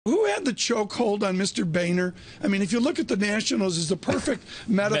had the chokehold on Mr. Boehner? I mean, if you look at the Nationals as the perfect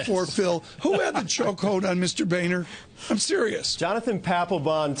metaphor, Phil, who had the chokehold on Mr. Boehner? I'm serious. Jonathan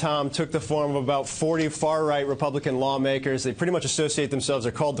Papelbon, Tom, took the form of about 40 far-right Republican lawmakers. They pretty much associate themselves.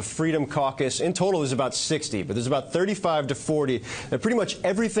 They're called the Freedom Caucus. In total, there's about 60, but there's about 35 to 40. That pretty much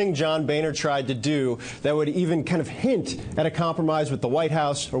everything John Boehner tried to do that would even kind of hint at a compromise with the White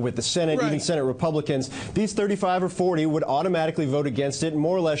House or with the Senate, even Senate Republicans, these 35 or 40 would automatically vote against it and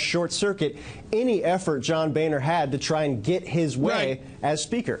more or less short-circuit any effort John Boehner had to try and get his way as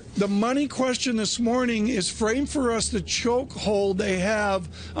Speaker. The money question this morning is framed for us the chokehold they have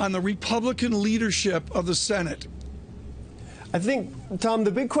on the Republican leadership of the Senate. I think, Tom,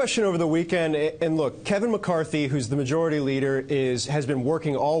 the big question over the weekend, and look, Kevin McCarthy, who's the majority leader, has been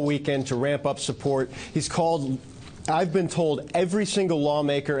working all weekend to ramp up support. He's called, I've been told, every single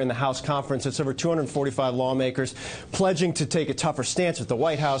lawmaker in the House conference, it's over 245 lawmakers, pledging to take a tougher stance with the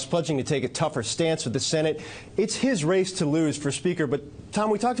White House, pledging to take a tougher stance with the Senate. It's his race to lose for Speaker. But, Tom,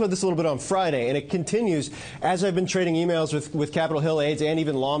 we talked about this a little bit on Friday, and it continues as I've been trading emails with Capitol Hill aides and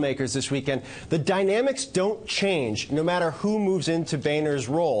even lawmakers this weekend. The dynamics don't change no matter who moves into Boehner's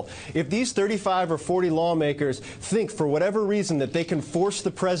role. If these 35 or 40 lawmakers think for whatever reason that they can force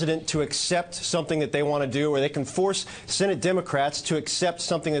the president to accept something that they want to do, or they can force Senate Democrats to accept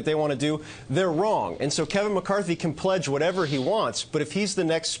something that they want to do, they're wrong. And so Kevin McCarthy can pledge whatever he wants, but if he's the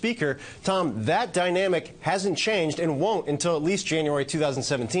next Speaker, Tom, that dynamic hasn't changed and won't until at least January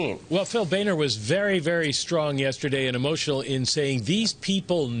 2017. Well, Phil, Boehner was very, very strong yesterday and emotional in saying these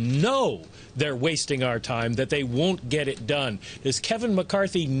people know they're wasting our time, that they won't get it done. Does Kevin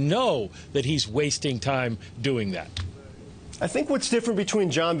McCarthy know that he's wasting time doing that? I think what's different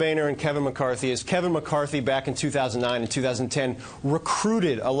between John Boehner and Kevin McCarthy is Kevin McCarthy back in 2009 and 2010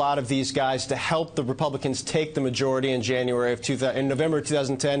 recruited a lot of these guys to help the Republicans take the majority in November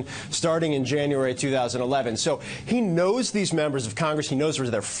 2010, starting in January 2011. So he knows these members of Congress. He knows where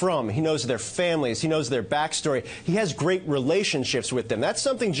they're from. He knows their families. He knows their backstory. He has great relationships with them. That's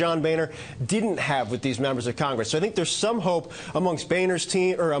something John Boehner didn't have with these members of Congress. So I think there's some hope amongst Boehner's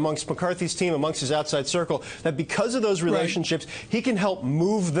team, or amongst McCarthy's team, amongst his outside circle, that because of those relationships, he can help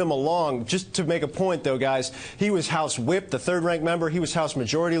move them along. Just to make a point, though, guys, he was House Whip, the third-ranked member. He was House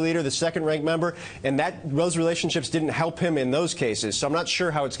Majority Leader, the second-ranked member. And those relationships didn't help him in those cases. So I'm not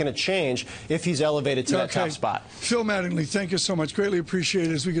sure how it's going to change if he's elevated to that top spot. Phil Mattingly, thank you so much. Greatly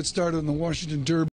appreciated as we get started on the Washington Derby.